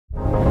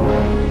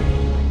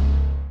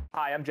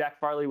Hi, I'm Jack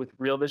Farley with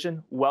Real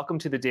Vision. Welcome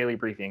to the Daily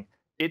Briefing.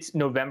 It's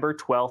November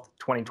 12th,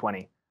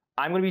 2020.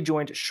 I'm going to be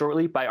joined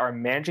shortly by our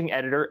managing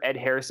editor, Ed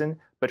Harrison.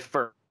 But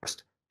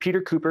first, Peter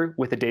Cooper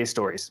with the day's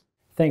stories.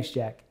 Thanks,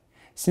 Jack.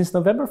 Since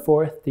November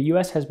 4th, the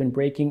U.S. has been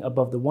breaking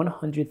above the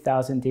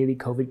 100,000 daily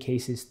COVID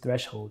cases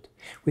threshold,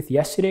 with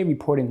yesterday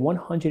reporting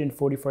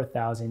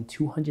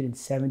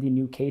 144,270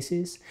 new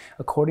cases,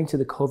 according to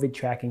the COVID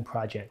Tracking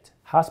Project.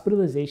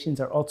 Hospitalizations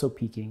are also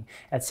peaking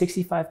at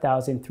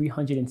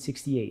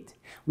 65,368,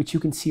 which you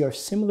can see are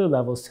similar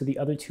levels to the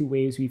other two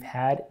waves we've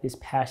had this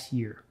past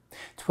year.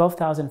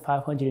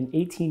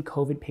 12,518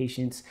 COVID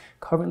patients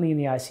currently in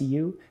the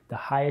ICU, the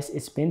highest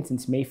it's been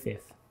since May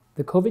 5th.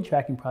 The COVID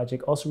Tracking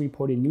Project also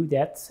reported new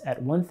deaths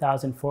at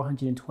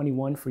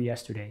 1,421 for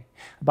yesterday,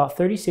 about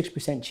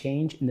 36%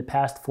 change in the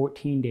past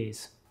 14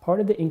 days. Part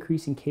of the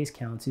increase in case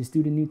counts is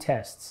due to new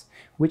tests,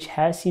 which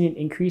has seen an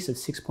increase of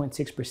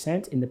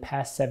 6.6% in the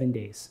past 7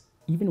 days.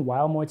 Even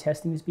while more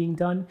testing is being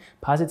done,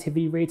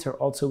 positivity rates are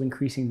also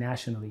increasing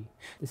nationally.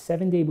 The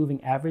 7-day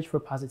moving average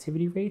for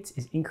positivity rates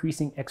is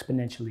increasing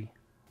exponentially.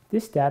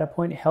 This data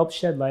point helps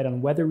shed light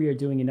on whether we are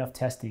doing enough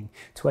testing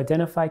to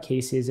identify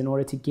cases in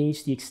order to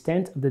gauge the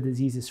extent of the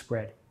disease's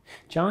spread.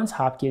 Johns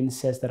Hopkins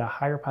says that a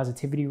higher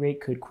positivity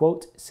rate could,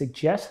 quote,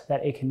 suggest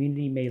that a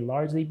community may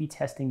largely be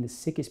testing the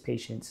sickest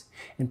patients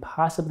and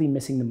possibly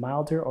missing the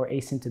milder or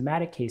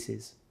asymptomatic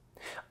cases.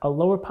 A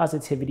lower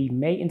positivity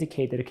may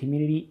indicate that a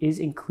community is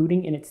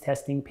including in its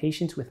testing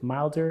patients with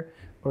milder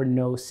or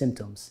no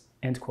symptoms,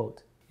 end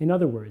quote. In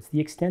other words, the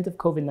extent of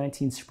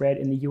COVID-19 spread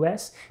in the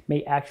US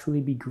may actually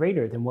be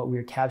greater than what we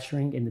are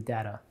capturing in the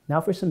data.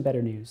 Now for some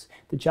better news.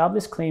 The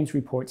jobless claims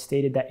report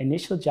stated that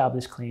initial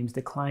jobless claims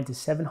declined to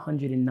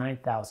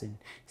 709,000,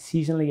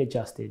 seasonally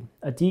adjusted,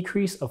 a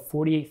decrease of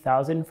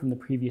 48,000 from the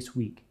previous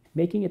week,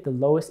 making it the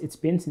lowest it's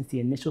been since the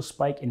initial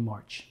spike in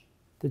March.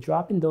 The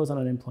drop in those on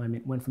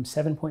unemployment went from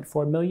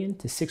 7.4 million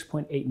to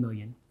 6.8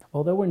 million.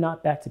 Although we're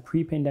not back to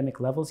pre-pandemic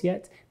levels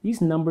yet, these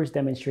numbers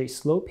demonstrate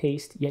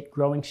slow-paced yet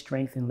growing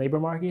strength in labor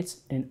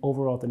markets and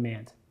overall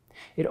demand.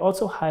 It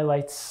also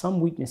highlights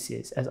some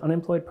weaknesses, as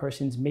unemployed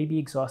persons may be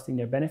exhausting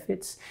their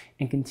benefits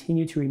and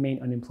continue to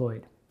remain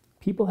unemployed.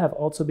 People have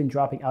also been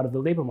dropping out of the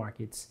labor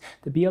markets.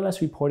 The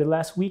BLS reported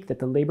last week that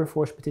the labor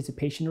force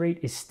participation rate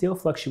is still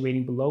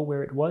fluctuating below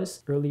where it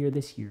was earlier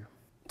this year.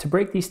 To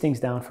break these things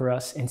down for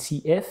us and see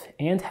if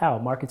and how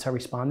markets are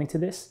responding to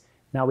this,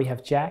 now we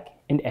have Jack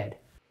and Ed.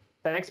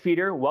 Thanks,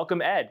 Peter. Welcome,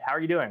 Ed. How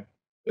are you doing?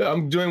 Yeah,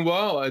 I'm doing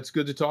well. It's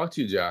good to talk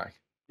to you, Jack.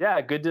 Yeah,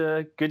 good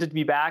to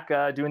be back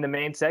doing the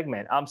main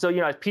segment. As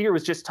Peter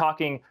was just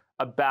talking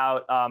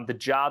about the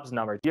jobs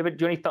number, do you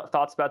have any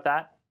thoughts about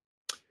that?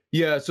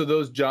 Yeah, so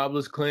those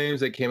jobless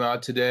claims that came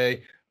out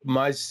today,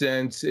 my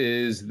sense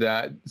is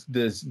that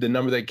the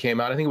number that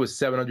came out, I think it was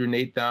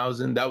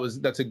 708,000.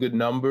 That's a good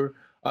number.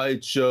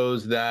 It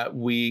shows that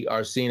we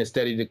are seeing a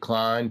steady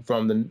decline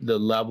from the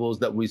levels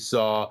that we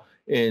saw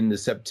in the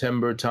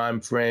September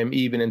timeframe,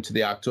 even into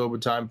the October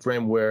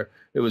timeframe, where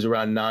it was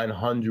around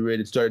 900.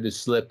 It started to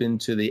slip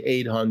into the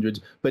 800s,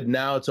 but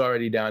now it's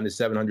already down to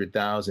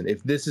 700,000.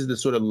 If this is the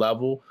sort of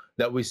level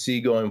that we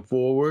see going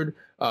forward,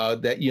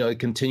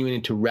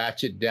 continuing to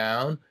ratchet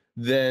down,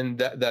 then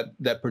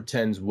that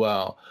portends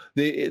well.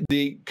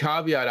 The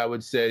caveat I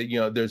would say,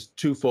 there's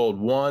twofold.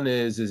 One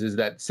is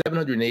that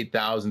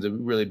 708,000 is a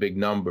really big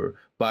number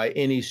by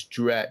any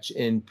stretch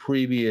in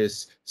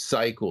previous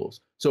cycles.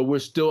 So we're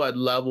still at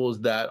levels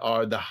that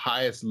are the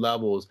highest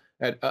levels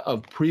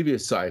of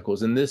previous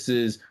cycles, and this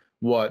is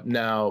what,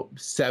 now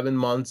 7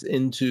 months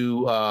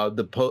into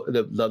the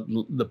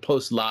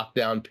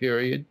post-lockdown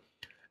period.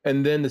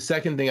 And then the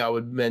second thing I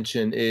would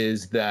mention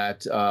is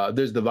that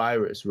there's the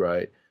virus,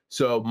 right?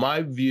 So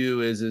my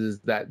view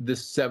is that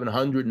this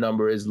 700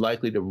 number is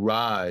likely to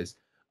rise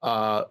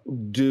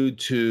due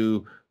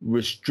to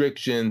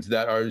restrictions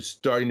that are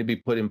starting to be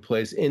put in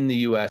place in the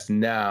US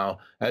now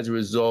as a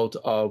result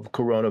of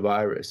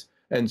coronavirus.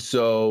 And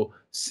so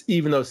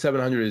even though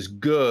 700 is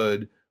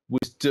good, we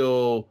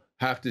still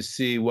have to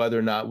see whether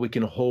or not we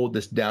can hold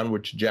this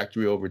downward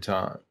trajectory over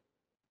time.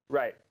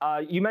 Right.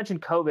 You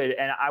mentioned COVID,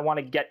 and I want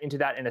to get into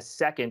that in a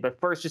second. But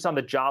first, just on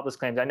the jobless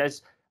claims, I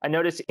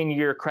noticed in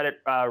your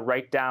credit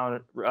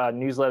write-down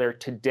newsletter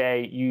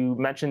today, you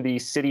mentioned the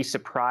city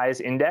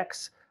surprise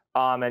index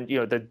and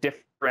the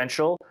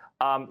differential.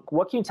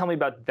 What can you tell me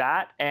about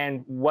that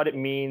and what it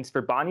means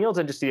for bond yields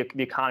and just the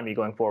economy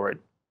going forward?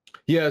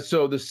 Yeah,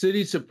 so the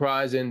city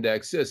surprise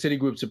index,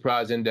 Citigroup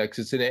surprise index,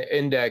 it's an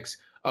index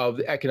of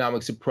the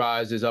economic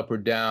surprises up or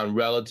down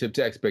relative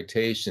to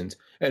expectations.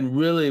 And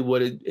really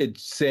what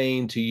it's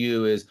saying to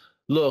you is,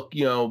 look,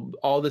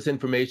 all this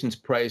information's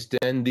priced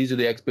in. These are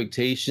the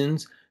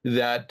expectations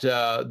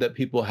that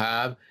people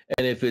have.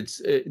 And if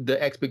the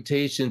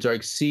expectations are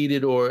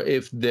exceeded or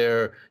if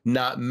they're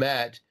not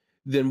met,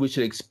 then we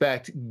should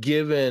expect,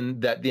 given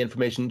that the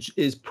information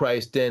is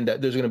priced in,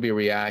 that there's going to be a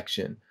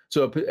reaction.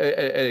 So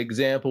an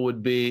example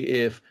would be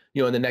if,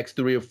 in the next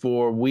 3 or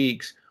 4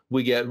 weeks,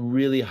 we get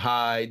really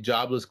high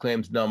jobless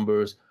claims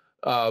numbers,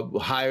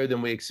 higher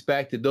than we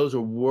expected. Those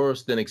are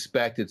worse than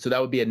expected. So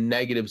that would be a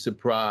negative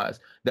surprise.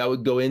 That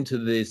would go into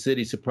the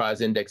city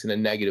surprise index in a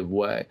negative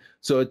way.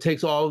 So it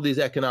takes all of these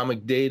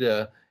economic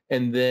data,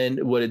 and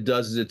then what it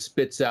does is it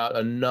spits out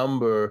a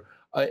number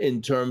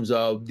in terms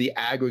of the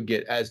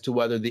aggregate as to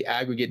whether the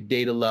aggregate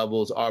data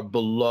levels are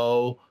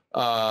below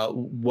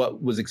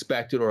what was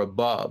expected or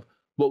above.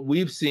 What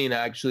we've seen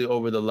actually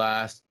over the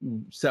last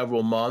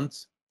several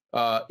months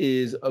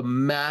is a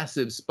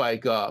massive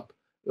spike up.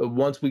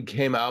 Once we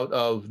came out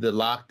of the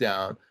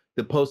lockdown,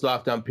 the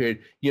post-lockdown period,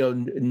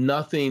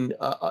 nothing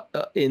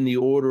in the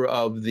order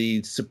of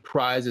the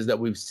surprises that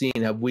we've seen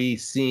have we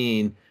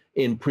seen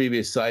in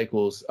previous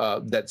cycles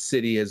that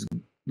Citi has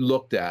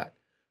looked at.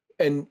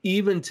 And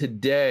even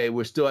today,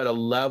 we're still at a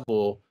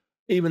level,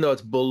 even though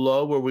it's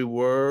below where we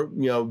were,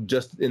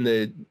 just in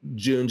the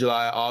June,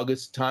 July,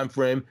 August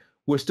timeframe,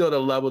 we're still at a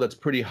level that's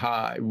pretty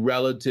high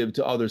relative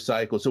to other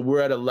cycles. So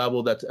we're at a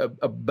level that's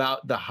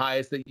about the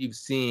highest that you've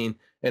seen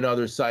in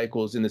other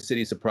cycles in the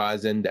Citi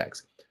Surprise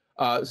Index.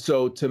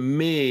 So to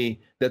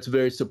me, that's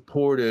very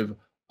supportive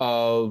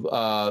of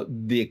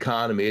the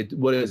economy.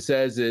 What it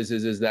says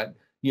is that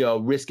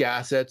risk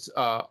assets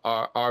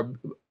are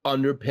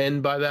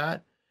underpinned by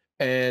that,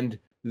 and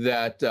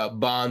that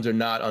bonds are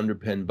not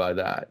underpinned by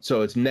that.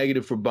 So it's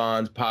negative for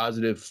bonds,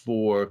 positive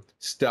for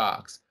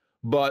stocks.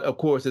 But of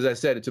course, as I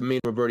said, it's a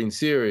mean reverting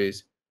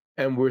series,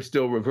 and we're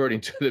still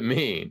reverting to the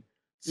mean.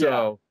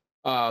 So,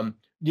 when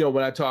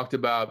I talked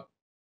about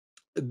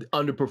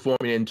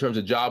underperforming in terms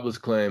of jobless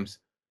claims,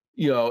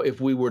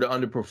 if we were to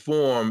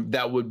underperform,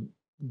 that would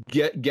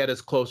get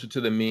us closer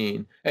to the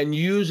mean. And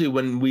usually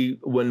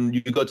when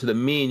you go to the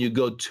mean, you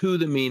go to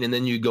the mean and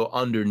then you go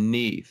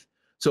underneath.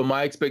 So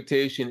my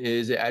expectation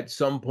is at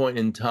some point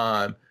in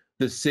time,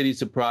 the Citi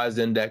Surprise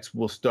Index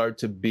will start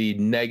to be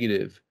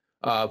negative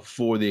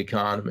for the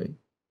economy.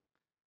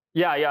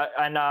 Yeah,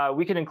 and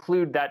we can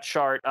include that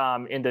chart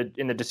in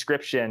the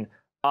description.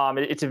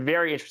 It's a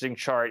very interesting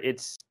chart.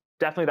 It's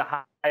definitely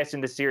the highest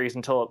in the series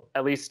until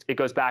at least it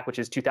goes back, which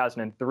is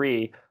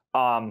 2003.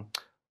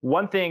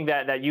 One thing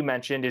that you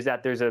mentioned is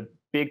that there's a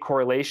big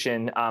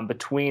correlation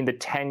between the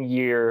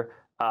 10-year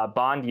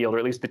bond yield, or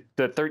at least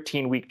the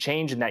 13-week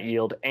change in that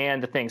yield,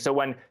 and the thing. So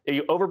when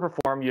you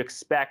overperform, you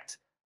expect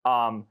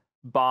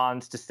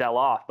bonds to sell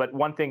off. But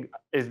one thing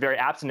is very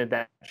absent in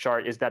that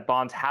chart is that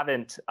bonds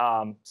haven't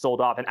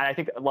sold off. And I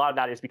think a lot of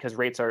that is because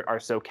rates are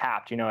so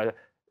capped.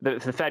 The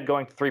Fed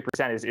going to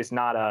 3% is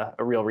not a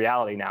real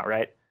reality now,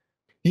 right?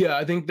 Yeah,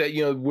 I think that,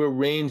 we're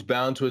range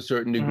bound to a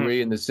certain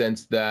degree in the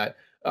sense that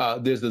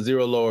there's the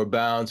zero lower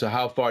bound. So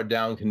how far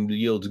down can the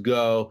yields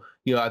go?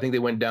 I think they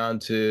went down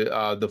to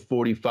the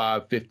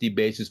 45, 50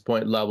 basis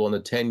point level in the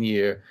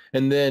 10-year.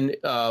 And then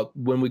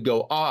when we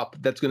go up,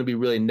 that's going to be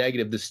really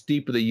negative. The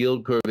steeper the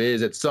yield curve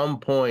is, at some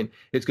point,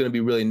 it's going to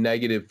be really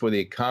negative for the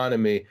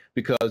economy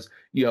because,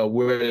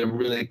 we're at a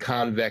really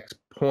convex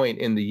point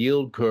in the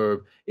yield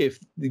curve. If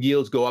the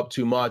yields go up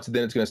too much,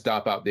 then it's going to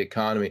stop out the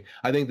economy.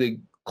 I think the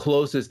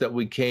closest that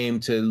we came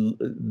to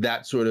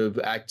that sort of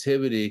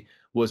activity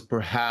was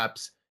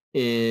perhaps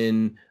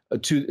in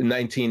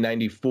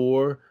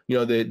 1994.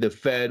 The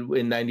Fed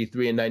in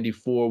 93 and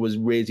 94 was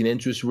raising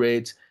interest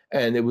rates,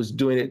 and it was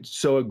doing it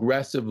so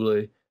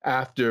aggressively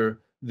after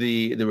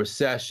the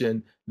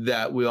recession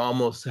that we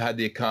almost had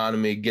the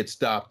economy get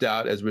stopped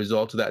out as a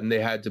result of that, and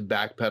they had to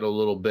backpedal a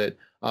little bit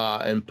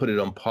and put it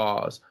on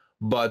pause.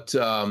 But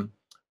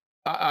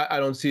I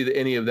don't see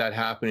any of that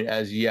happening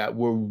as yet.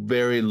 We're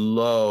very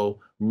low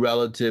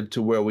relative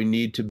to where we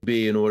need to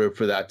be in order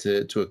for that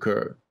to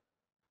occur.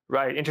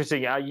 Right.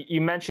 Interesting.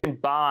 You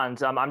mentioned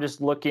bonds. I'm just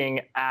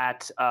looking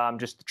at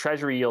just the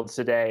Treasury yields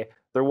today.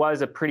 There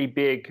was a pretty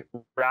big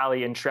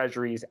rally in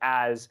Treasuries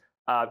as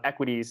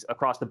equities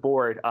across the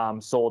board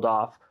sold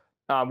off.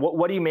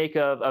 What do you make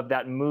of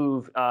that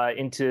move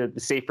into the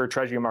safer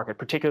Treasury market,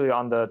 particularly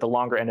on the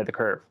longer end of the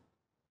curve?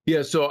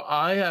 Yeah, so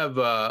I have,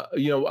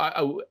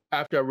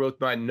 after I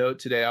wrote my note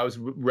today, I was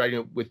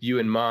writing it with you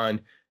in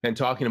mind and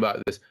talking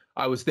about this.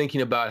 I was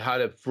thinking about how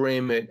to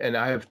frame it, and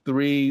I have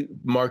three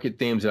market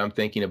themes that I'm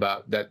thinking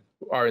about that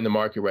are in the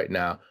market right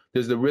now.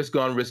 There's the risk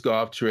on, risk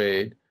off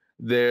trade.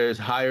 There's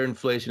higher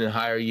inflation and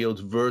higher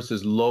yields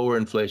versus lower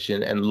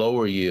inflation and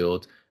lower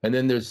yields. And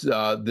then there's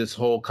this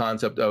whole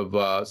concept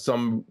of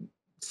some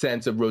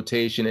sense of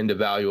rotation into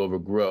value over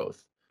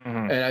growth.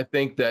 And I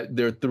think that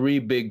there are three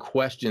big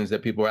questions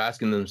that people are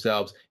asking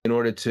themselves in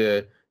order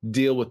to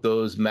deal with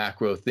those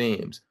macro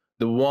themes.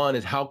 The one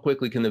is, how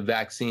quickly can the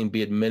vaccine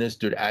be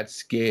administered at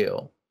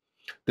scale?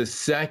 The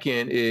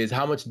second is,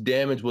 how much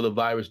damage will the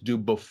virus do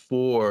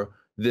before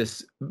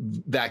this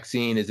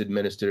vaccine is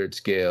administered at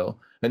scale?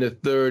 And the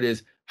third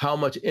is, how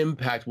much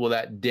impact will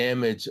that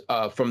damage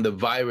from the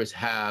virus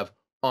have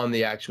on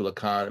the actual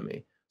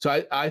economy?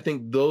 So I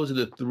think those are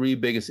the three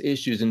biggest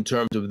issues in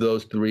terms of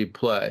those three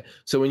play.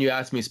 So when you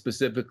ask me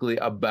specifically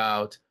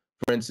about,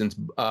 for instance,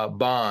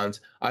 bonds,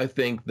 I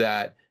think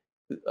that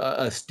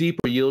a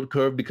steeper yield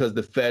curve, because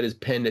the Fed is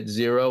pinned at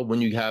zero,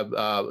 when you have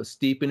a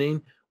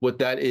steepening, what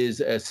that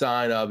is a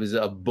sign of is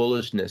a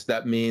bullishness.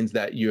 That means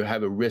that you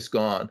have a risk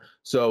on.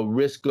 So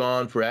risk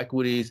on for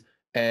equities,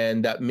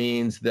 and that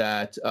means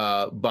that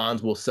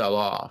bonds will sell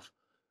off.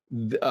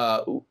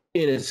 In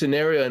a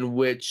scenario in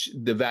which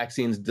the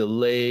vaccine's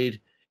delayed,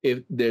 if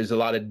there's a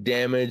lot of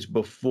damage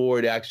before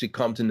it actually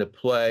comes into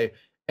play,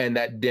 and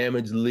that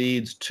damage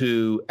leads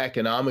to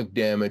economic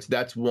damage,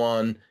 that's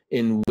one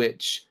in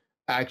which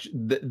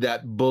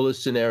that bullish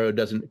scenario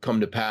doesn't come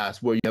to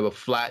pass, where you have a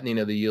flattening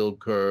of the yield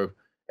curve,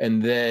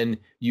 and then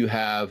you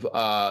have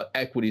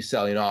equity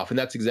selling off. And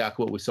that's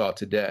exactly what we saw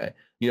today.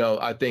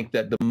 I think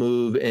that the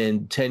move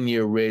in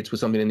 10-year rates was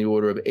something in the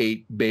order of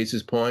 8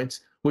 basis points,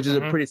 which is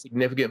a pretty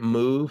significant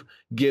move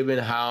given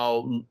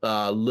how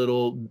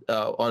little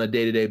on a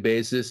day-to-day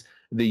basis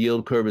the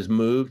yield curve has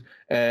moved.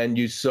 And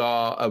you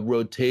saw a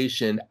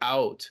rotation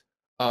out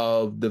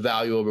of the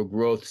value over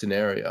growth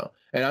scenario.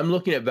 And I'm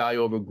looking at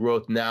value over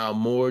growth now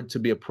more to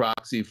be a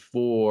proxy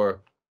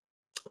for,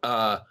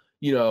 good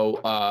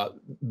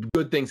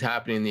things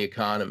happening in the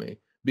economy.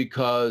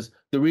 Because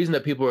the reason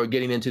that people are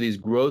getting into these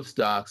growth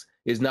stocks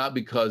is not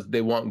because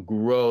they want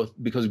growth,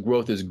 because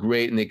growth is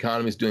great and the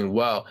economy is doing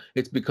well.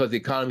 It's because the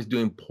economy is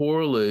doing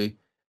poorly,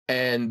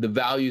 and the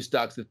value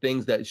stocks, the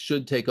things that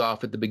should take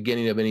off at the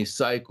beginning of any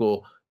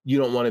cycle, you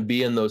don't want to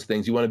be in those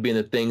things. You want to be in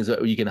the things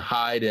that you can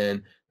hide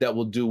in that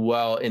will do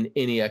well in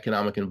any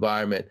economic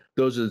environment.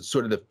 Those are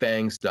sort of the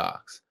FANG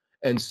stocks.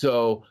 And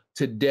so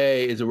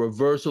today is a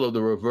reversal of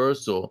the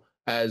reversal,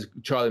 as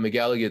Charlie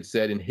McElligott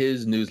said in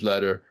his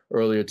newsletter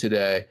earlier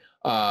today.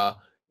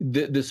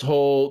 This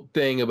whole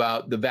thing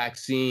about the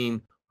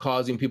vaccine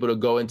causing people to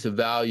go into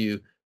value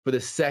for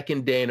the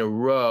second day in a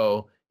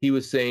row. He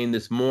was saying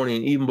this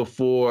morning, even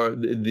before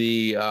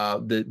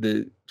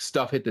the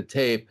stuff hit the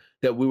tape,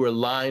 that we were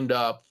lined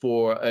up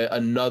for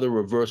another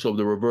reversal of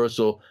the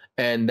reversal,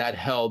 and that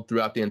held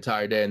throughout the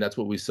entire day, and that's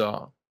what we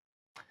saw.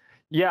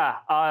 Yeah,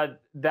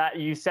 that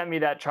you sent me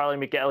that Charlie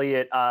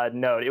McElligott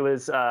note.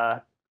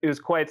 It was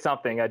quite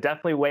something.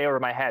 Definitely way over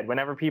my head.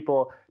 Whenever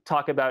people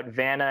talk about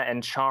Vanna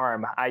and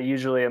charm, I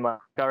usually am like,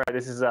 all right,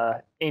 this is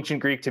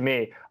ancient Greek to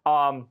me.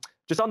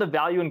 Just on the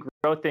value and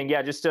growth thing,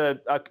 yeah, just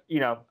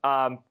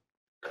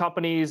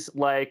companies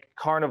like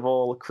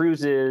Carnival,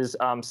 Cruises,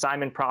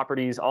 Simon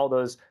Properties, all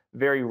those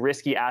very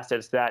risky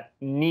assets that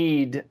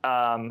need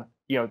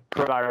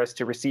coronavirus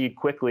to recede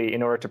quickly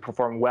in order to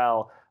perform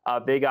well.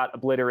 They got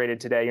obliterated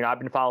today. I've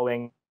been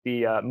following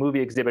the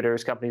movie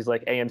exhibitors, companies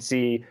like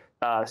AMC,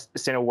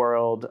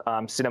 Cineworld,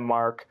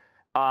 Cinemark.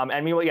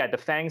 And meanwhile, the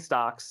FANG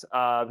stocks,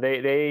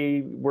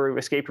 they were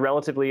escaped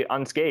relatively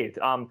unscathed.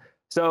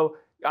 So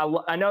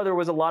I know there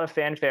was a lot of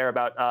fanfare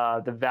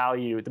about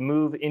the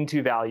move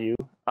into value.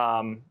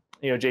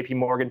 JP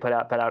Morgan put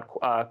out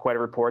quite a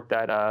report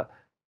that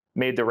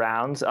made the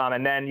rounds.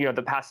 And then,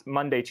 the past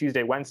Monday,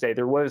 Tuesday, Wednesday,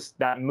 there was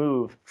that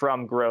move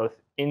from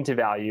growth into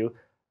value.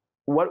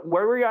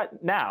 Where are we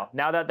at now?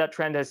 Now that that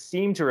trend has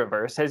seemed to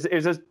reverse, is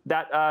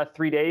that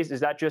 3 days? Is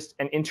that just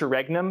an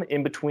interregnum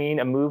in between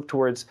a move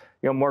towards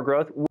more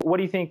growth? What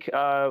do you think?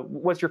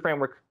 What's your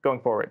framework going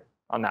forward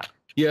on that?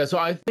 Yeah, so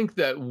I think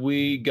that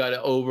we got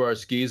over our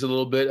skis a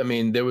little bit. I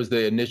mean, there was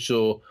the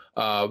initial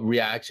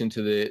reaction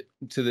to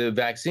the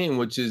vaccine,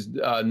 which is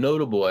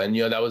notable, and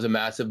that was a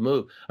massive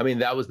move. I mean,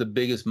 that was the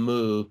biggest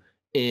move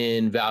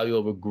in value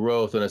over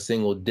growth on a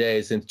single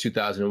day since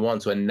 2001.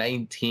 So a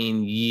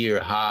 19-year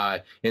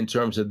high in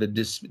terms of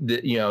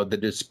the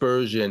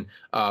dispersion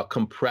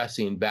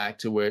compressing back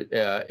to where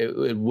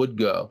it would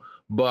go.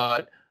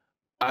 But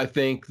I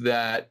think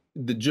that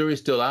the jury's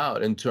still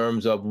out in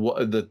terms of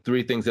what the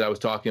 3 things that I was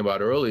talking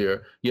about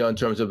earlier, in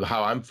terms of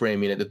how I'm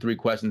framing it, the 3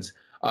 questions.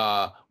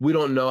 We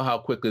don't know how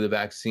quickly the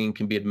vaccine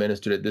can be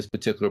administered at this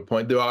particular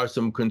point. There are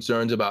some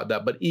concerns about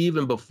that. But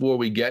even before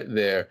we get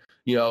there,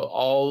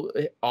 all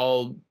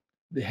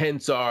the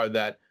hints are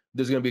that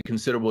there's going to be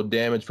considerable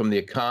damage from the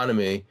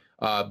economy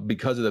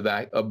because of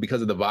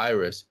the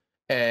virus.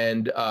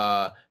 And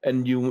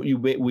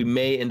we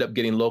may end up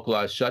getting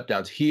localized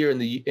shutdowns here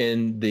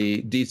in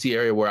the DC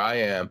area where I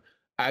am.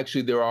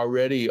 Actually, there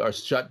already are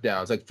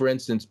shutdowns. Like, for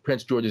instance,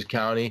 Prince George's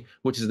County,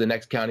 which is the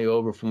next county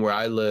over from where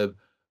I live,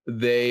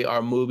 they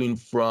are moving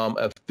from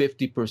a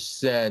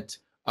 50%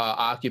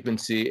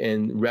 occupancy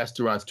in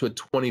restaurants to a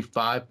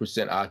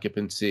 25%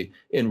 occupancy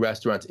in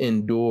restaurants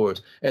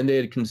indoors. And they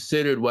had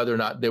considered whether or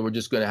not they were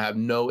just going to have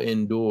no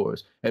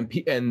indoors. And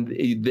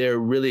they're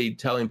really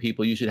telling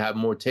people you should have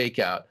more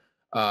takeout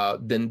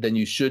than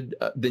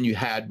you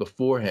had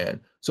beforehand.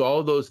 So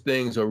all of those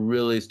things are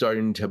really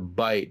starting to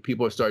bite.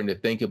 People are starting to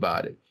think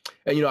about it.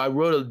 And I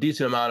wrote a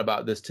decent amount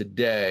about this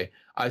today.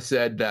 I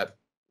said that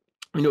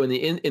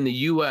in the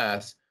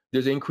U.S.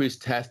 there's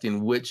increased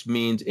testing, which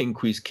means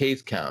increased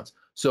case counts.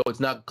 So it's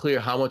not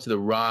clear how much of the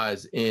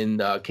rise in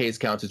case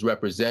counts is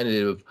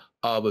representative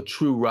of a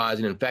true rise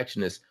in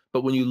infectionness.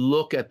 But when you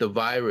look at the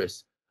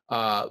virus,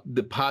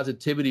 the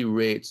positivity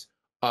rates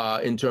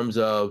in terms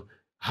of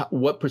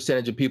what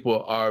percentage of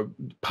people are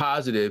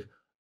positive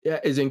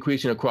is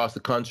increasing across the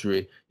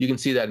country. You can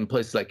see that in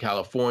places like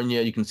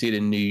California. You can see it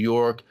in New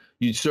York.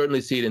 You certainly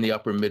see it in the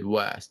upper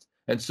Midwest.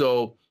 And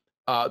so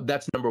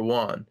That's number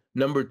one.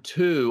 Number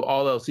two,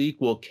 all else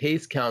equal,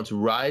 case counts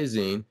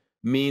rising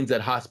means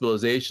that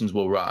hospitalizations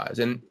will rise.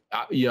 And,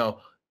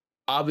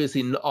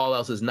 obviously all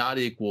else is not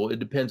equal. It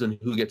depends on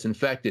who gets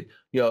infected.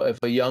 If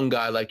a young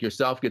guy like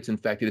yourself gets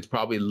infected, it's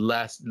probably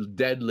less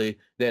deadly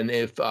than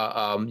if,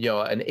 an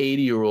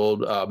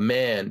 80-year-old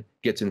man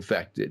gets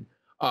infected.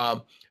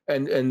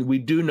 And we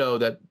do know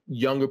that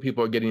younger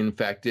people are getting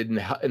infected,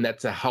 and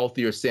that's a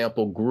healthier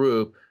sample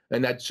group.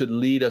 And that should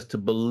lead us to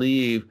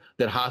believe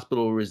that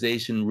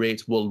hospitalization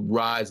rates will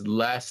rise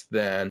less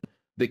than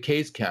the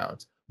case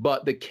counts.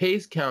 But the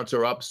case counts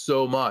are up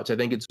so much. I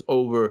think it's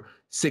over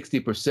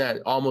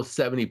 60%, almost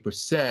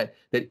 70%,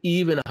 that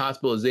even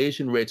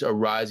hospitalization rates are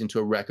rising to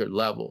a record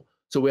level.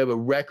 So we have a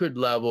record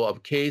level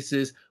of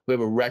cases, we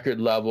have a record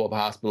level of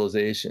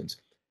hospitalizations.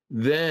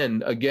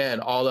 Then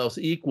again, all else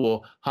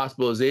equal,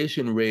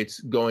 hospitalization rates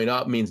going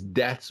up means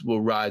deaths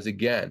will rise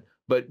again.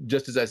 But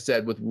just as I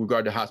said, with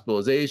regard to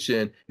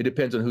hospitalization, it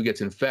depends on who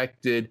gets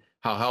infected,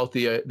 how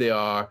healthy they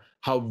are,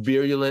 how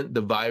virulent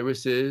the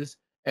virus is,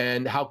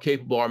 and how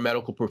capable our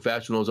medical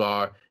professionals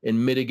are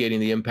in mitigating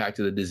the impact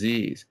of the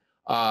disease.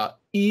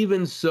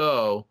 Even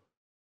so,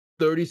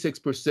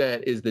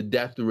 36% is the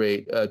death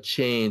rate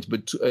change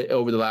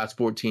over the last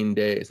 14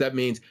 days. That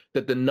means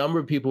that the number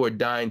of people who are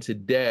dying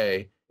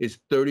today is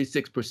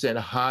 36%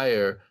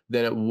 higher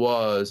than it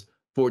was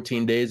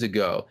 14 days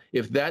ago.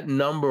 If that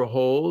number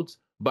holds,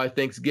 by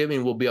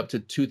Thanksgiving, we'll be up to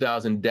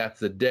 2,000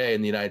 deaths a day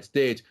in the United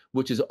States,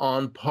 which is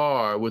on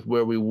par with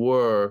where we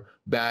were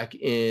back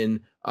in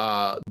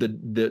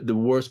the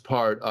worst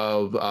part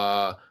of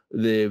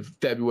the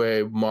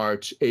February,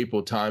 March,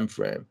 April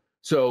timeframe.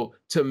 So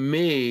to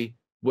me,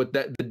 what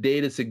the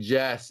data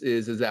suggests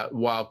is that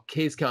while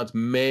case counts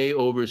may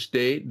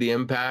overstate the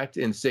impact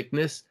in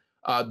sickness,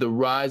 the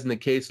rise in the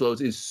caseloads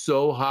is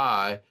so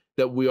high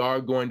that we are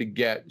going to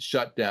get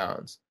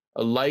shutdowns.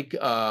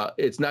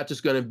 It's not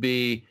just going to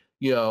be,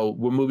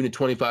 we're moving to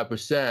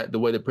 25% the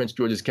way that Prince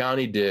George's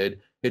County did.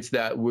 It's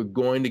that we're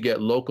going to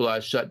get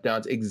localized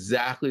shutdowns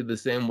exactly the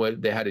same way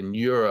they had in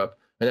Europe.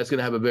 And that's going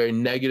to have a very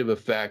negative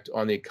effect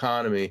on the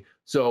economy.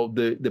 So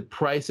the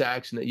price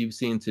action that you've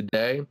seen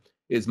today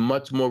is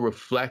much more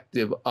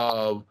reflective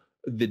of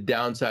the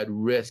downside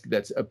risk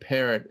that's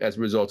apparent as a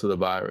result of the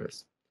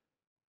virus.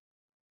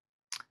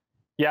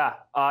 Yeah,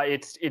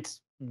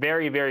 it's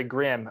very, very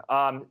grim.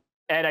 And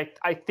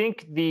I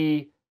think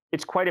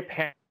it's quite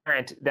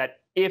apparent that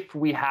if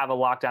we have a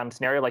lockdown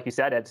scenario, like you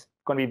said, it's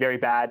going to be very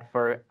bad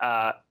for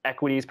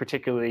equities,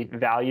 particularly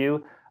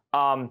value.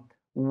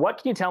 What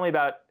can you tell me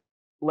about,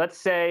 what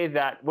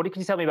can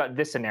you tell me about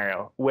this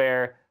scenario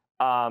where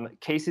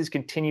cases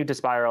continue to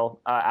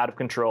spiral out of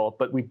control,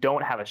 but we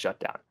don't have a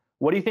shutdown?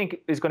 What do you think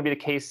is going to be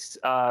the case?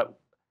 How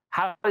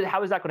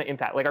is that going to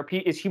impact?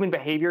 Is human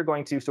behavior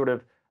going to sort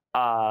of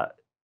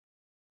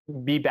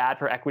be bad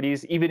for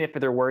equities, even if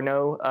there were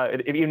no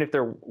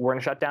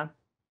shutdown?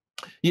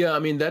 Yeah, I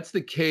mean, that's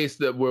the case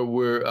that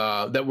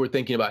we're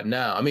thinking about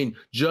now. I mean,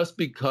 just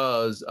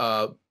because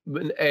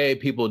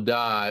people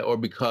die or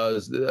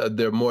because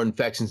there are more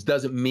infections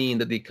doesn't mean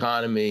that the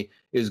economy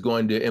is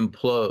going to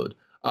implode.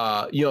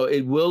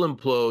 It will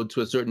implode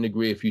to a certain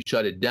degree if you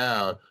shut it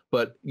down.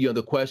 But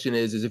the question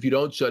is if you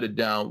don't shut it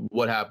down,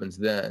 what happens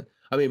then?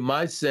 I mean,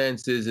 my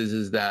sense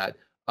is that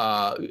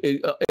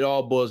it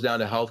all boils down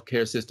to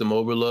healthcare system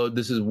overload.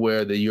 This is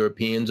where the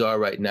Europeans are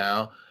right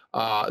now.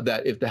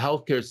 That if the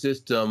healthcare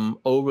system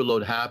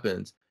overload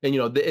happens, and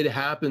it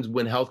happens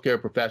when healthcare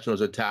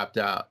professionals are tapped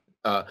out,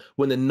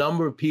 when the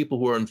number of people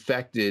who are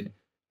infected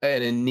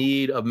and in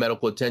need of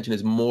medical attention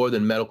is more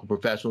than medical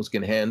professionals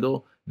can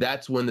handle,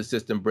 that's when the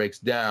system breaks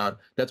down.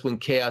 That's when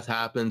chaos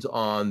happens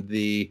on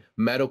the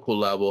medical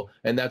level,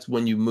 and that's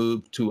when you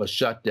move to a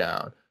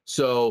shutdown.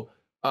 So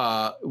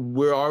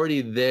we're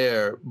already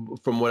there,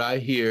 from what I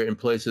hear, in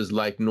places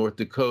like North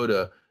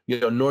Dakota.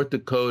 North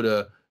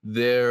Dakota,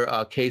 their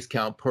case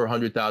count per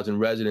 100,000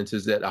 residents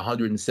is at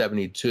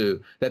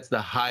 172. That's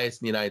the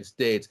highest in the United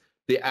States.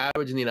 The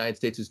average in the United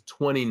States is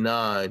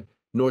 29.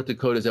 North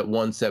Dakota is at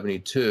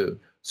 172.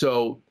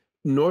 So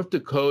North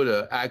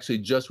Dakota actually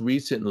just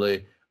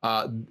recently,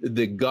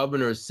 the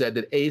governor said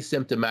that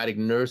asymptomatic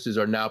nurses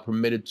are now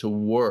permitted to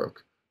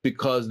work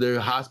because their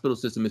hospital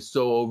system is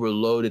so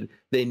overloaded.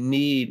 They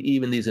need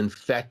even these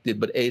infected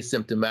but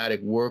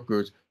asymptomatic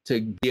workers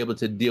to be able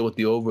to deal with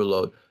the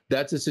overload.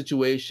 That's a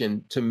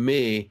situation, to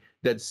me,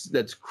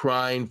 that's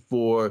crying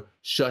for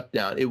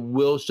shutdown. It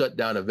will shut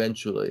down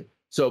eventually.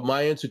 So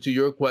my answer to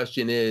your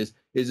question is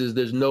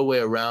there's no way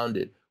around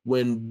it.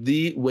 When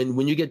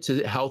you get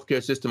to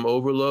healthcare system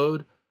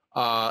overload,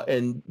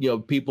 and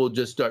people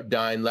just start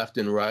dying left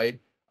and right,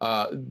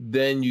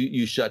 then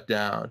you shut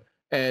down.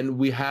 And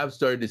we have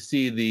started to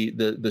see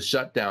the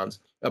shutdowns.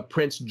 A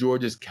Prince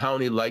George's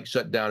County-like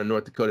shutdown in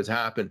North Dakota has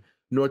happened.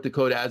 North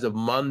Dakota, as of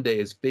Monday,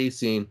 is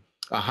facing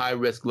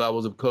high-risk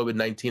levels of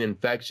COVID-19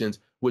 infections,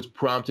 which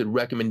prompted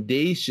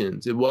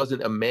recommendations. It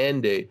wasn't a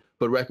mandate,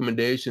 but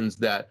recommendations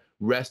that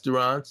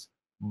restaurants,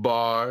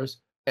 bars,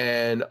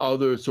 and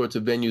other sorts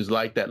of venues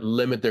like that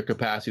limit their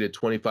capacity to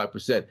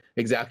 25%,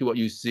 exactly what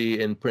you see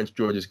in Prince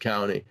George's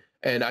County.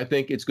 And I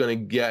think it's going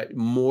to get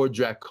more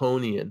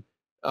draconian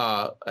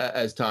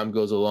as time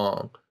goes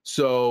along.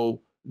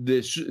 So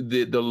the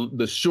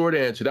short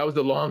answer, that was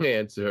the long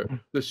answer.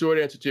 The short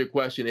answer to your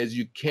question is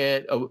you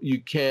can't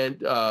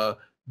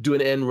do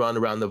an end run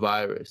around the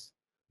virus,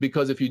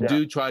 because if you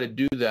do try to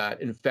do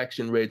that,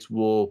 infection rates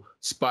will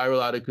spiral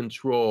out of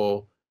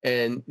control,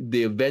 and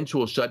the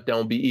eventual shutdown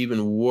will be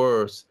even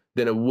worse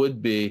than it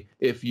would be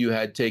if you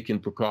had taken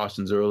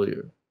precautions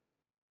earlier.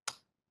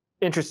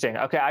 Interesting.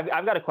 Okay,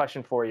 I've got a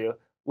question for you,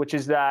 which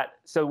is that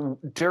so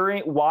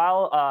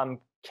while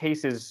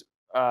cases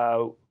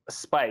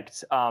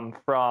spiked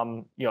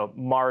from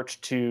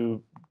March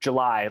to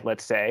July,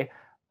 let's say,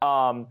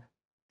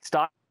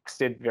 stocks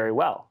did very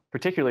well,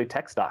 particularly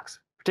tech stocks,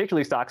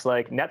 particularly stocks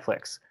like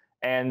Netflix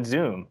and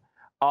Zoom.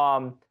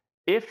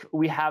 If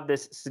we have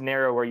this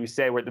scenario where you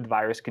say where the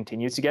virus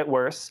continues to get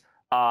worse,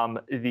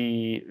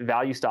 the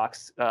value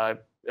stocks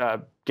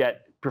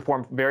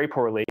perform very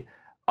poorly,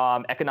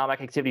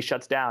 economic activity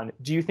shuts down,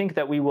 do you think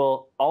that we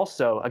will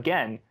also,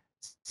 again,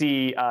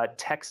 see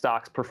tech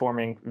stocks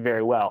performing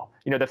very well?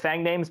 The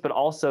FANG names, but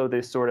also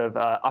the sort of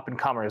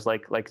up-and-comers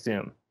like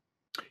Zoom.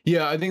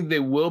 Yeah, I think they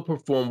will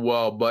perform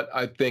well, but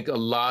I think a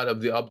lot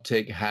of the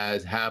uptake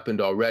has happened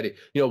already.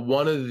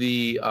 One of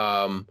the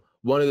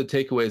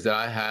takeaways that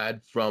I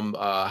had from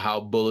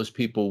how bullish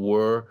people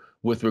were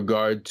with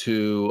regard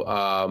to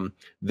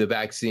the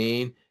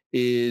vaccine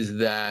is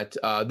that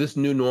this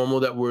new normal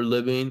that we're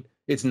living,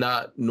 it's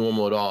not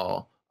normal at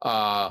all.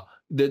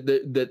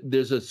 That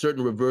there's a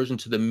certain reversion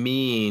to the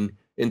mean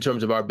in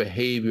terms of our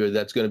behavior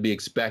that's going to be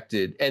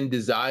expected and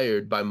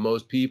desired by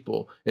most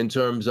people. In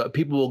terms of,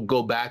 people will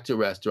go back to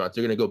restaurants,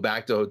 they're going to go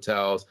back to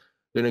hotels,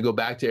 they're going to go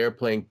back to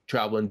airplane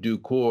travel in due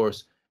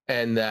course,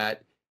 and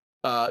that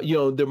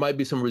there might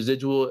be some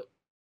residual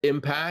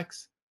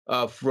impacts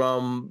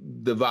from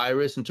the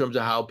virus in terms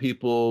of how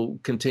people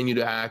continue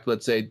to act,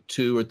 let's say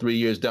 2 or 3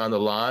 years down the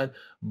line.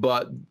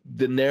 But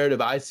the narrative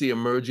I see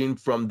emerging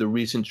from the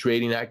recent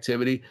trading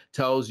activity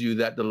tells you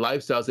that the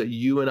lifestyles that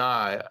you and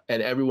I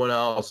and everyone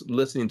else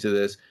listening to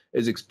this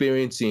is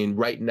experiencing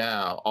right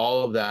now,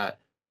 all of that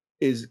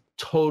is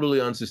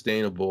totally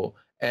unsustainable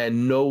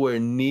and nowhere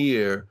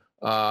near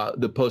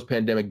the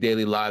post-pandemic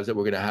daily lives that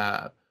we're going to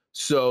have.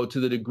 So to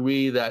the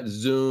degree that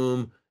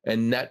Zoom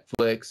and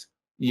Netflix,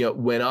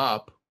 went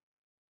up,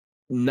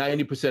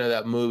 90% of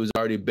that move is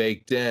already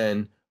baked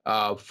in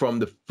from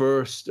the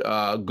first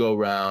go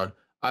round.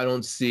 I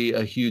don't see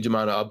a huge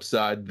amount of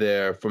upside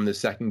there from the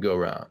second go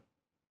round.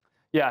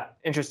 Yeah,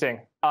 interesting.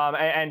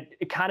 And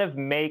it kind of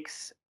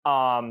makes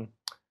value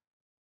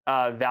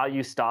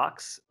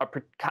stocks,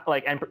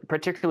 and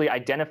particularly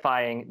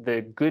identifying the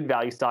good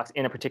value stocks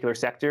in a particular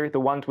sector, the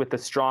ones with the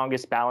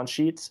strongest balance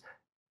sheets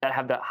that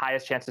have the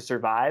highest chance to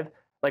survive.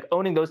 Like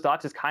owning those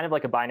stocks is kind of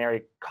like a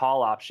binary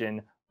call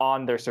option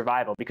on their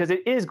survival, because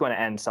it is going to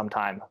end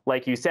sometime,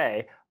 like you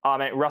say.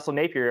 And Russell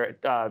Napier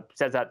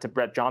says that to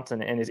Brett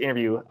Johnson in his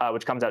interview,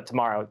 which comes out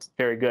tomorrow. It's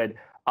very good.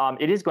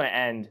 It is going to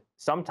end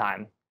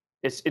sometime.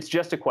 It's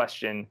just a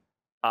question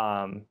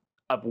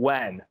of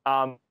when.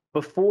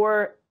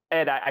 Before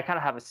Ed, I kind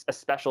of have a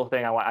special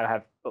thing I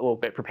have a little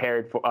bit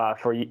prepared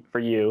for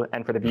you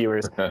and for the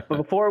viewers. But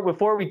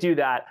before we do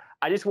that,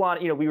 I just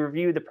want, we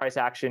reviewed the price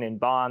action in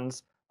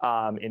bonds,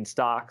 in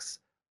stocks,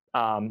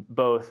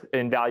 both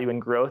in value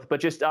and growth. But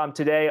just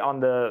today on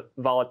the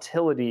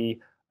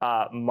volatility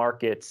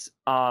markets,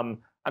 I'm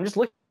just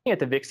looking at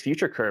the VIX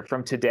future curve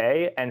from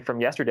today and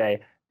from yesterday.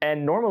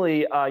 And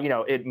normally,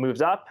 it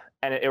moves up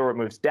and it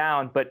moves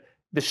down, but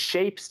the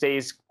shape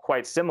stays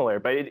quite similar.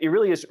 But it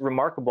really is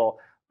remarkable.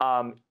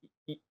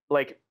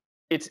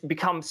 It's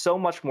become so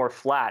much more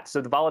flat.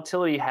 So the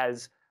volatility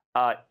has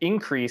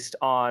increased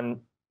on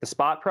the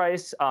spot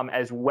price,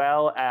 as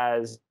well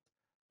as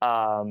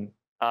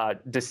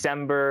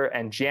December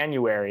and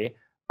January,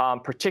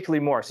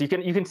 particularly more. So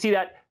you can see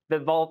that the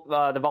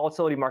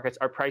volatility markets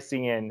are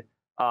pricing in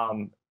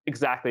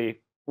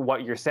exactly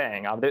what you're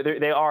saying.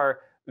 They are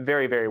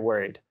very, very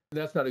worried.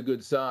 That's not a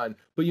good sign.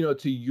 But,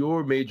 to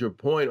your major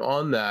point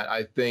on that,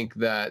 I think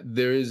that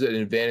there is an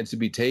advantage to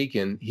be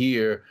taken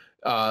here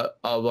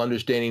of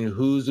understanding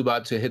who's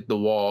about to hit the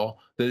wall,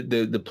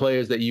 the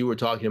players that you were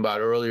talking about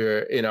earlier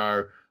in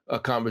our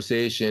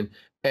conversation,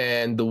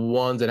 and the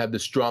ones that have the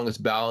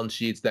strongest balance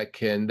sheets that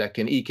can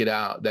eke it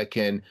out, that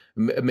can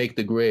make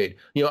the grade.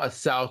 A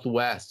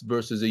Southwest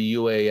versus a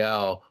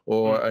UAL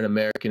or an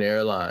American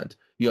Airlines.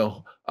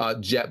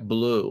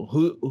 JetBlue.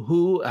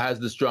 Who has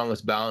the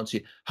strongest balance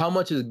sheet? How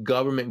much is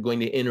government going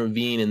to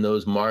intervene in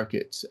those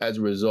markets as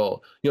a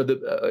result?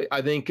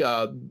 I think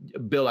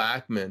Bill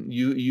Ackman,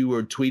 you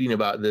were tweeting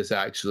about this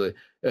actually.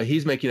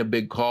 He's making a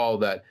big call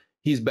that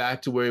he's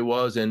back to where he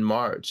was in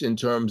March in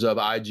terms of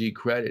IG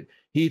credit.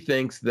 He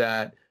thinks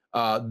that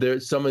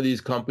some of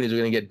these companies are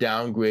going to get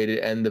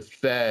downgraded, and the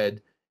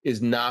Fed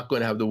is not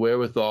going to have the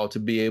wherewithal to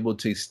be able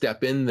to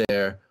step in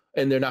there,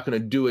 and they're not going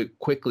to do it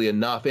quickly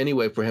enough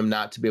anyway for him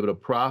not to be able to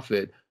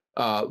profit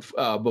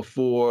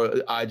before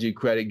IG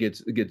credit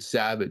gets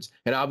savaged.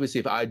 And obviously,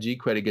 if IG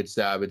credit gets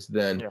savaged,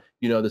 then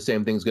Yeah. the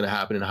same thing's going to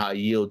happen in high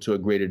yield to a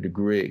greater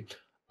degree.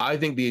 I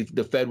think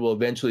the Fed will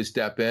eventually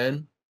step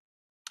in,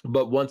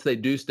 but once they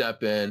do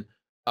step in,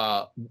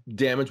 uh,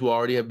 damage will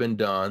already have been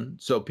done.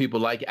 So people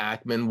like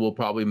Ackman will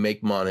probably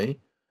make money,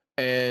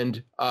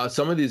 and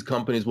some of these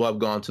companies will have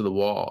gone to the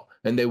wall,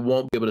 and they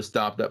won't be able to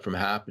stop that from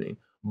happening.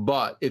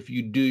 But if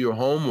you do your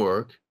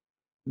homework,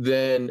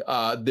 then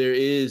there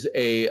is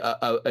a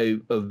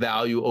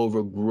value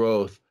over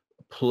growth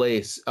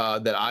place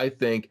that I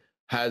think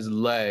has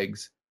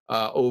legs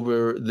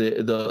over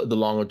the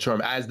longer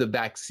term as the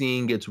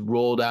vaccine gets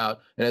rolled out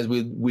and as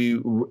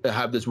we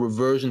have this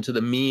reversion to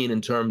the mean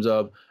in terms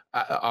of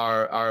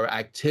our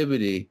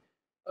activity.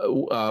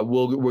 We're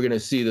going to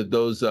see that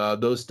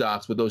those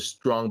stocks with those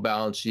strong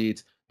balance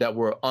sheets that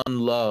were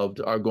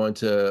unloved are going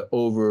to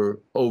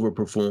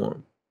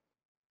overperform.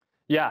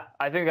 Yeah,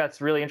 I think that's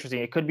really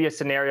interesting. It could be a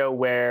scenario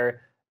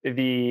where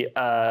the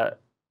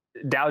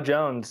Dow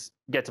Jones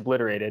gets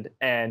obliterated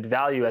and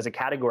value as a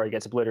category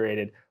gets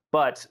obliterated.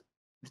 But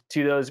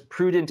to those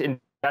prudent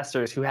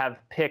investors who have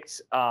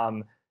picked,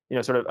 sort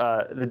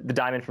of the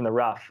diamond from the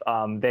rough,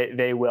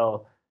 they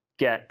will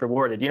get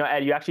rewarded.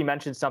 Ed, you actually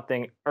mentioned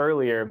something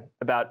earlier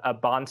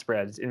about bond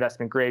spreads,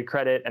 investment grade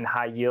credit, and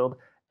high yield,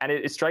 and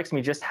it strikes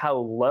me just how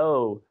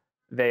low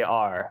they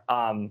are.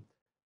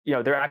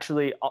 They're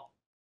actually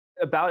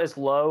about as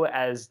low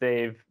as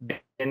they've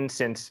been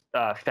since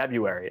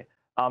February.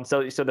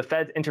 So the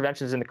Fed's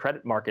interventions in the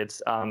credit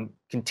markets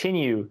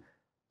continue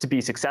to be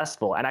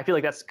successful, and I feel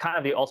like that's kind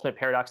of the ultimate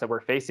paradox that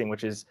we're facing,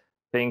 which is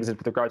things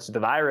with regards to the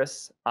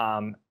virus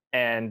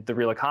and the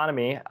real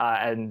economy.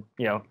 And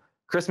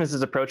Christmas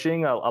is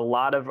approaching. A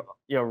lot of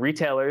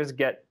retailers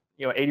get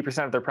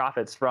 80% of their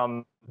profits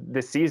from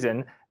this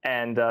season,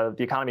 and the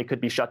economy could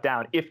be shut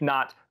down, if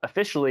not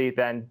officially,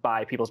 then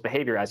by people's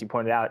behavior, as you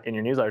pointed out in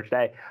your newsletter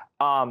today.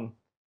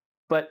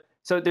 But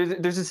so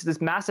there's this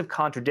massive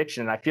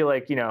contradiction, and I feel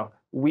like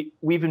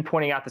we've been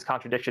pointing out this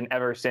contradiction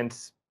ever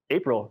since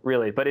April,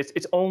 really, but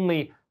it's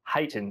only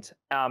heightened,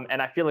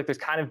 and I feel like there's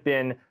kind of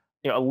been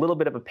a little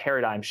bit of a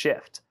paradigm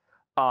shift.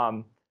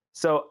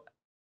 So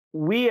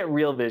we at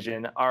Real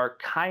Vision are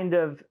kind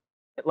of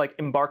like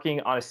embarking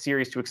on a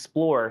series to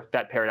explore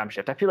that paradigm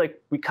shift. I feel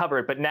like we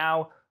covered, but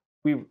now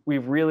we've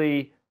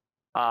really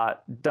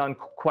done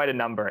quite a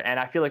number, and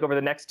I feel like over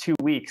the next 2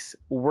 weeks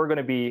we're going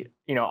to be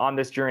on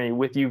this journey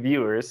with you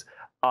viewers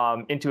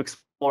into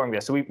exploring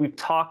this. So we've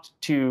talked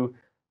to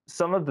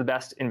some of the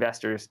best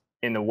investors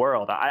in the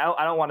world.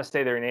 I don't want to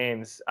say their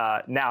names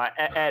now.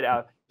 Ed,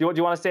 do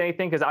you want to say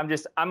anything?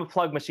 Because I'm a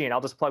plug machine.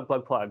 I'll just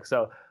plug.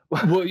 So.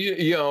 Well,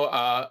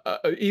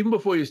 even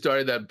before you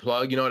started that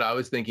plug, what I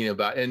was thinking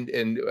about,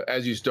 and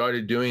as you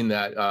started doing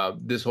that,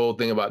 this whole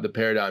thing about the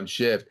paradigm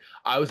shift,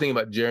 I was thinking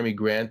about Jeremy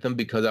Grantham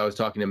because I was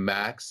talking to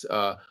Max,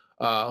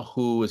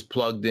 who was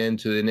plugged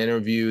into an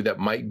interview that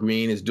Mike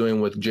Green is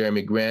doing with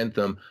Jeremy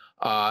Grantham,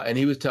 and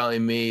he was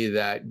telling me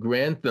that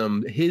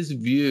Grantham, his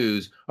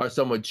views are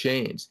somewhat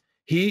changed.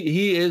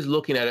 He is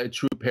looking at a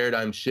true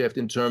paradigm shift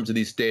in terms of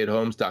these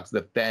stay-at-home stocks,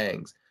 the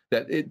FANGs.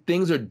 That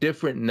things are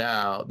different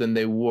now than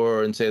they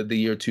were in, say, the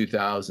year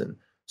 2000.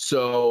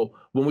 So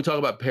when we talk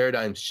about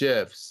paradigm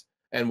shifts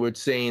and we're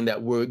saying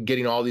that we're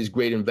getting all these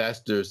great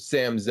investors,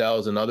 Sam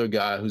Zell's another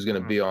guy who's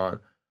going to be on.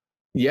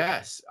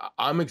 Yes,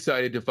 I'm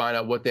excited to find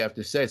out what they have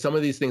to say. Some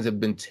of these things have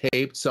been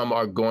taped. Some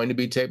are going to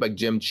be taped, like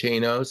Jim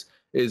Chanos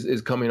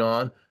is coming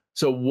on.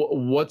 So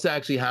what's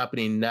actually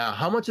happening now?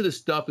 How much of this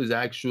stuff is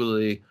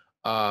actually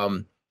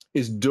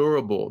is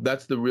durable?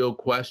 That's the real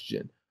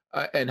question.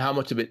 And how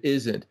much of it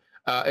isn't?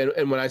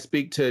 And when I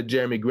speak to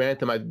Jeremy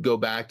Grantham, I go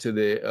back to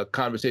the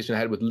conversation I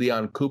had with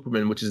Leon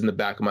Cooperman, which is in the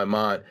back of my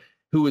mind,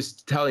 who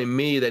was telling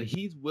me that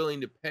he's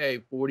willing to pay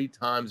 40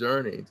 times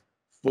earnings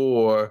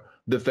for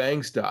the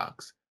FANG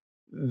stocks.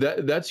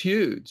 That's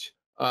huge.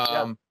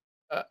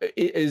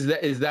 Is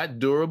that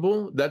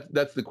durable?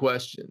 That's the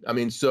question. I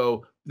mean,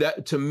 so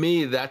that to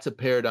me, that's a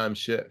paradigm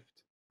shift.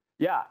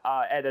 Yeah,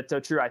 Ed, that's so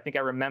true. I think I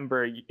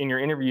remember in your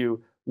interview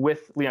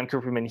with Leon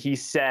Cooperman, he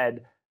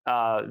said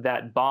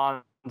that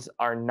bonds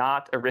are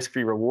not a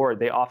risk-free reward.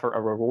 They offer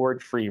a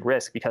reward-free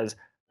risk because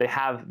they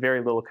have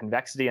very little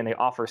convexity and they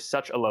offer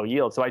such a low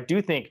yield. So I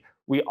do think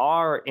we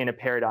are in a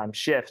paradigm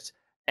shift.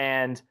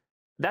 And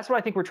that's what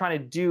I think we're trying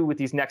to do with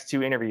these next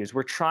two interviews.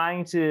 We're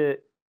trying to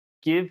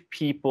give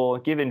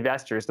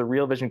investors, the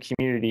Real Vision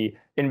community,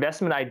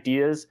 investment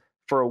ideas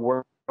for a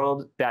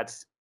world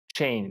that's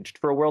changed,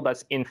 for a world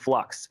that's in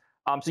flux.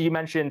 So you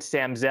mentioned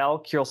Sam Zell.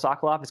 Kirill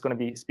Sokolov is going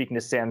to be speaking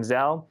to Sam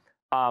Zell.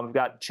 We've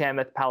got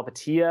Chamath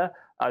Palihapitiya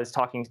is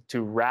talking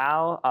to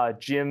Raoul.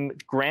 Jim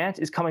Grant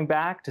is coming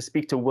back to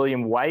speak to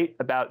William White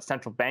about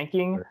central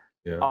banking.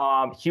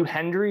 Yeah. Hugh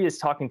Hendry is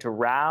talking to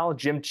Raoul.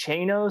 Jim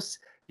Chanos,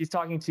 he's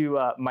talking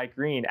to Mike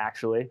Green,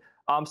 actually.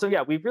 So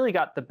yeah, we've really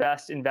got the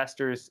best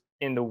investors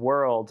in the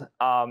world.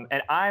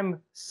 And I'm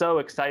so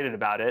excited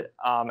about it.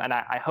 And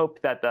I hope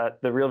that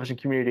the Real Vision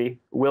community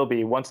will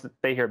be once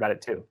they hear about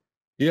it too.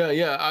 Yeah,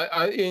 yeah.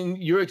 And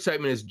your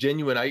excitement is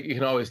genuine. You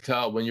can always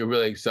tell when you're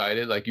really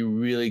excited, like you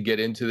really get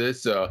into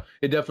this. So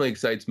it definitely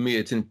excites me.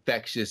 It's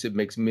infectious. It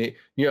makes me,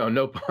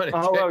 no pun Oh,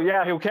 intended. well,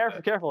 yeah.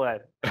 Careful,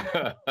 Ed.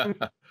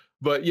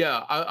 But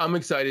yeah, I'm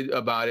excited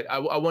about it. I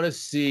want to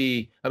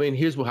see. I mean,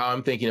 here's how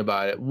I'm thinking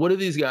about it. What do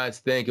these guys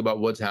think about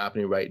what's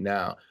happening right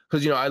now?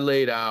 Because I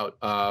laid out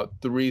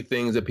three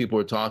things that people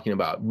are talking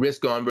about: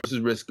 risk on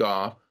versus risk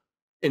off,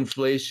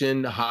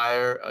 inflation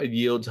higher,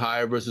 yields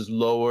higher versus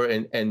lower,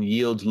 and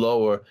yields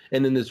lower,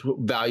 and then this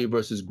value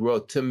versus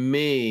growth. To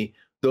me,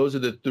 those are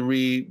the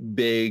three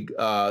big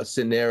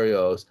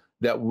scenarios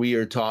that we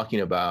are talking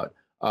about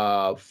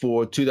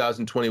for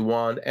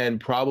 2021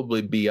 and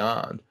probably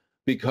beyond,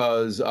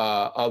 because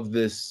of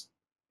this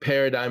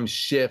paradigm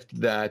shift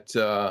that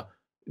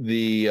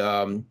the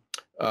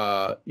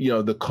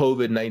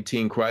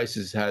COVID-19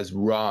 crisis has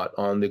wrought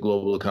on the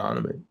global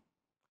economy.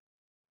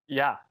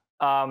 Yeah.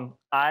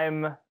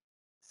 I'm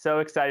so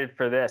excited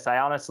for this. I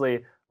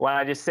honestly, when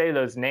I just say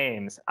those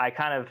names, I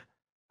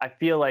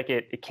feel like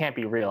it can't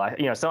be real.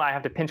 So I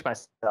have to pinch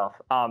myself.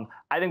 I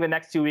think the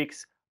next 2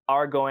 weeks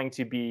are going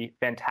to be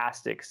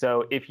fantastic.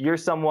 So if you're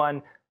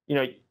someone,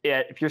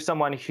 if you're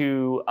someone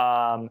who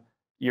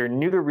you're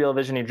new to Real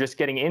Vision, you're just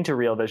getting into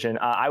Real Vision,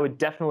 I would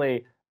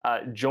definitely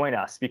join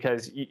us,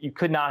 because you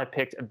could not have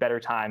picked a better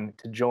time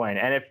to join.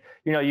 And if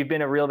you've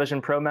been a Real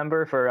Vision Pro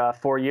member for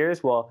 4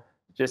 years, well,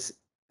 just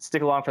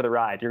stick along for the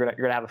ride. You're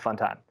gonna have a fun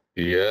time.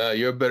 Yeah,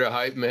 you're a better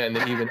hype man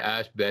than even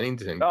Ash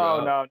Bennington,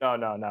 Oh, bro.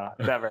 no,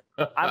 never.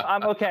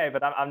 I'm okay,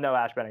 but I'm no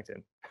Ash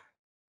Bennington.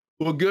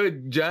 Well,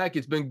 good, Jack.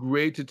 It's been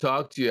great to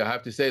talk to you. I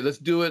have to say, let's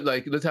do it.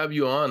 Like, let's have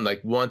you on like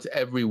once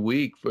every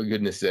week, for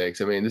goodness sakes.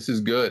 I mean, this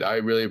is good. I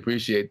really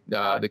appreciate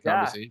the Yeah,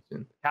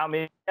 conversation. count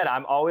me in.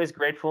 I'm always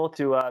grateful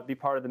to be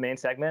part of the main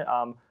segment.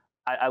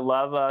 I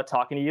love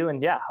talking to you,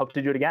 and yeah, hope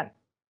to do it again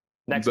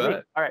You next week.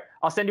 bet. All right,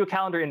 I'll send you a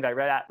calendar invite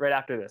right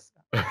after this.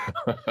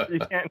 You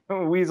can't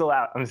weasel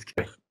out. I'm just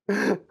kidding.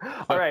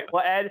 All right.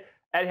 Well, Ed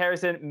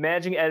Harrison,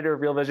 managing editor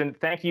of Real Vision,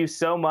 thank you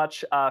so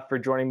much for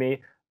joining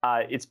me.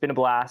 It's been a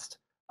blast.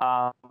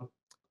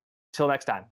 Till next time.